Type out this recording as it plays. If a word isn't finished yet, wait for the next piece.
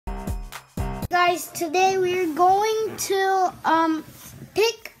Guys, today we're going to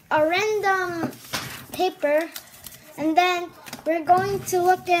pick a random paper, and then we're going to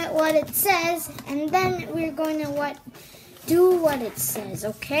look at what it says, and then we're going to do what it says,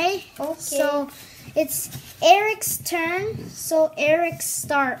 okay? Okay. So it's Eric's turn, so Eric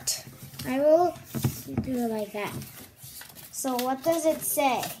start. I will do it like that. So what does it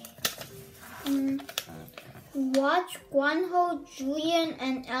say? Watch Guanho, Julian,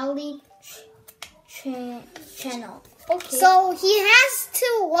 and Ellie channel. Okay. So he has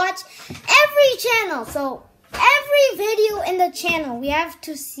to watch every channel. So every video in the channel, we have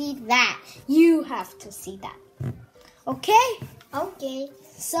to see that. You have to see that. Okay? Okay.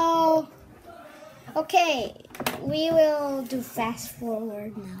 So, okay, we will do fast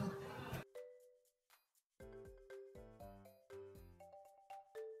forward now.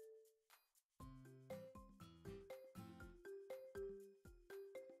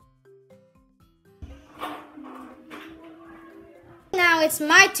 Now it's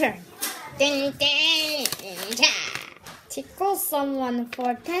my turn. Tickle someone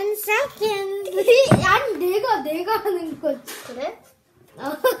for 10 seconds. 아니 내가 하는 거지. 그래?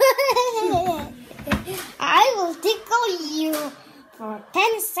 I will tickle you for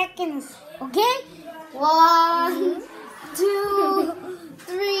 10 seconds. Okay? 1, 2,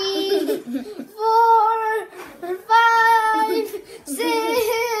 3, 4, 5,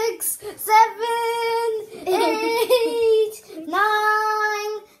 6, 7, 8, 9,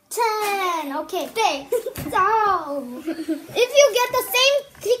 10. Okay, thanks. So, if you get the same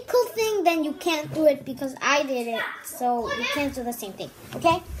tickle thing, then you can't do it because I did it. So you can't do the same thing.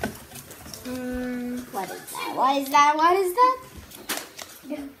 Okay? What is that? What is that? What is that?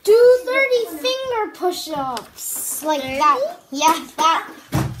 Do 30 finger push-ups. Like that. Yeah, that.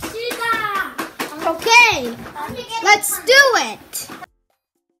 Okay. Let's do it.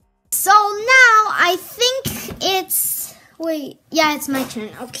 So now I think it's... Wait. Yeah, it's my turn.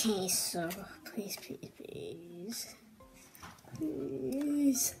 Okay, so please.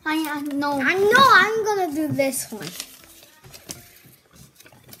 Please. I know. I know I'm gonna do this one.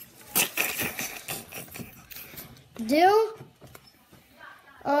 Do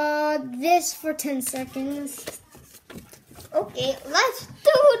this for 10 seconds. Okay, let's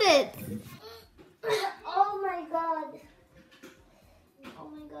do it. Oh my god. Oh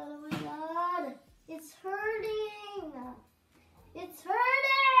my god, oh my god. It's hurting. It's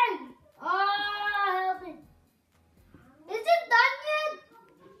hurting. Oh, help me. Is it done yet?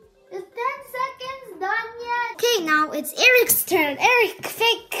 Is 10 seconds done yet? Okay, now it's Eric's turn. Eric,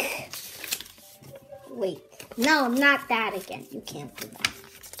 fake. Wait. No, not that again. You can't do that.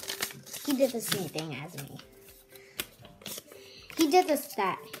 He did the same thing as me. He did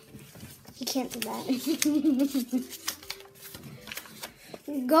that. He can't do that.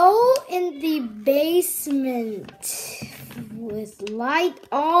 Go in the basement with light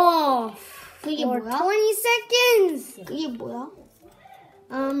off for 20 seconds. 이게 뭐야?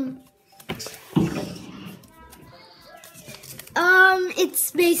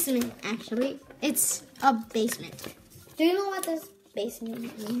 It's basement actually. It's a basement. Do you know what this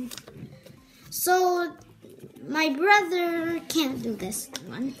basement means? So my brother can't do this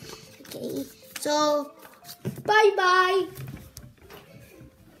one. Okay. So bye.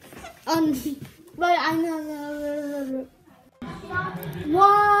 But I know.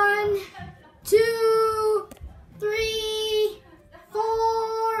 1, 2, 3,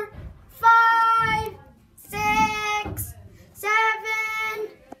 4, 5, 6, 7,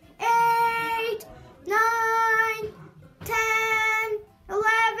 8, 9, 10, 11,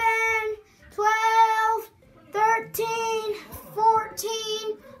 12, 13,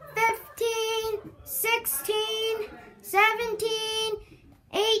 14, 15, 16, 17,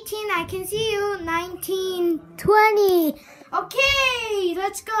 18, I can see you, 19, 20. Okay,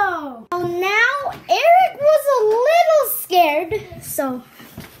 let's go. So now Eric was a little scared, so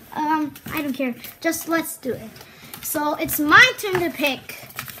I don't care. Just let's do it. So it's my turn to pick.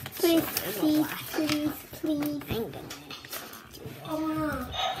 Please.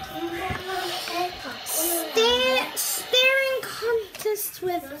 Staring contest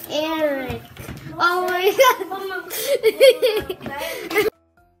with Eric. Oh my god.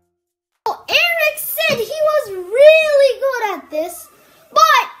 Oh, Eric said he was really good at this,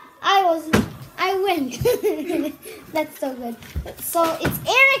 but I win. That's so good. So it's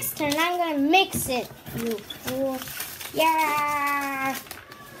Eric's turn. I'm gonna mix it. You fool. Yeah.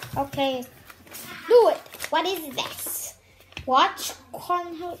 Okay. Do it. What is this? Watch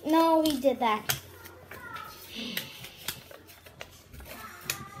Guanho. No, we did that.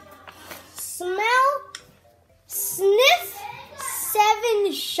 Smell, sniff,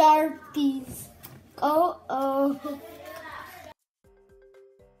 7 Sharpies. Oh.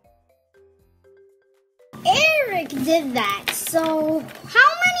 Eric did that. So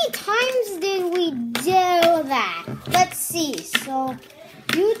how many times did we do that? Let's see. So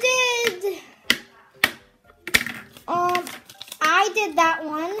you did. I did that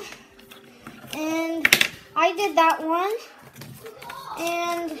one, and I did that one,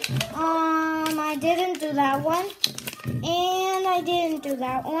 and I didn't do that one, and I didn't do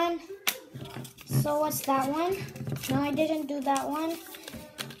that one. So what's that one? No, I didn't do that one,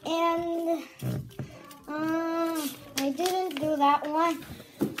 and I didn't do that one,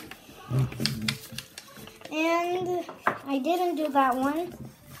 and I didn't do that one,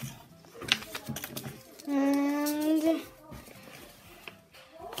 and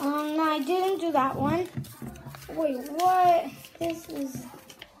I didn't do that one. Wait, what? This is.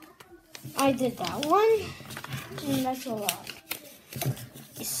 I did that one, and that's a lot.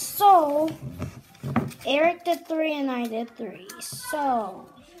 So Eric did 3 and I did 3. So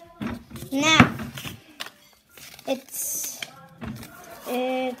now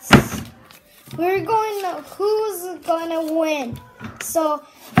who's gonna win? So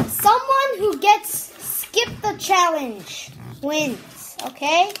someone who gets skip the challenge wins,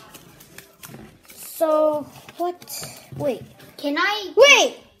 okay? So wait, wait,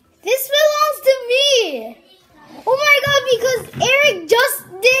 this belongs to me. Oh my god, because Eric just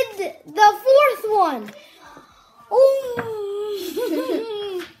did the 4th one. Oh.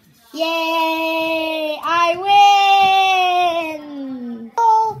 Yay, I win.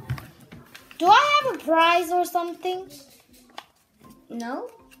 Oh, do I have a prize or something? No?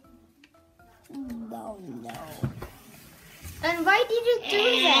 No. And why did you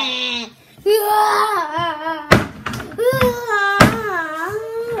do that?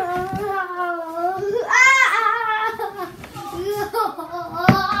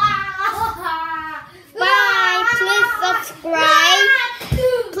 Bye.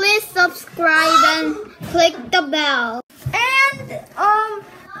 Please subscribe and click the bell. And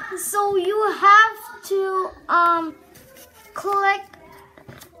so you have to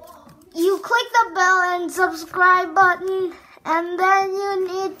click the bell and subscribe button, and then you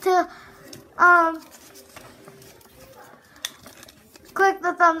need to click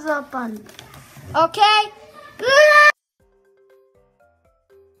the thumbs up button. Okay?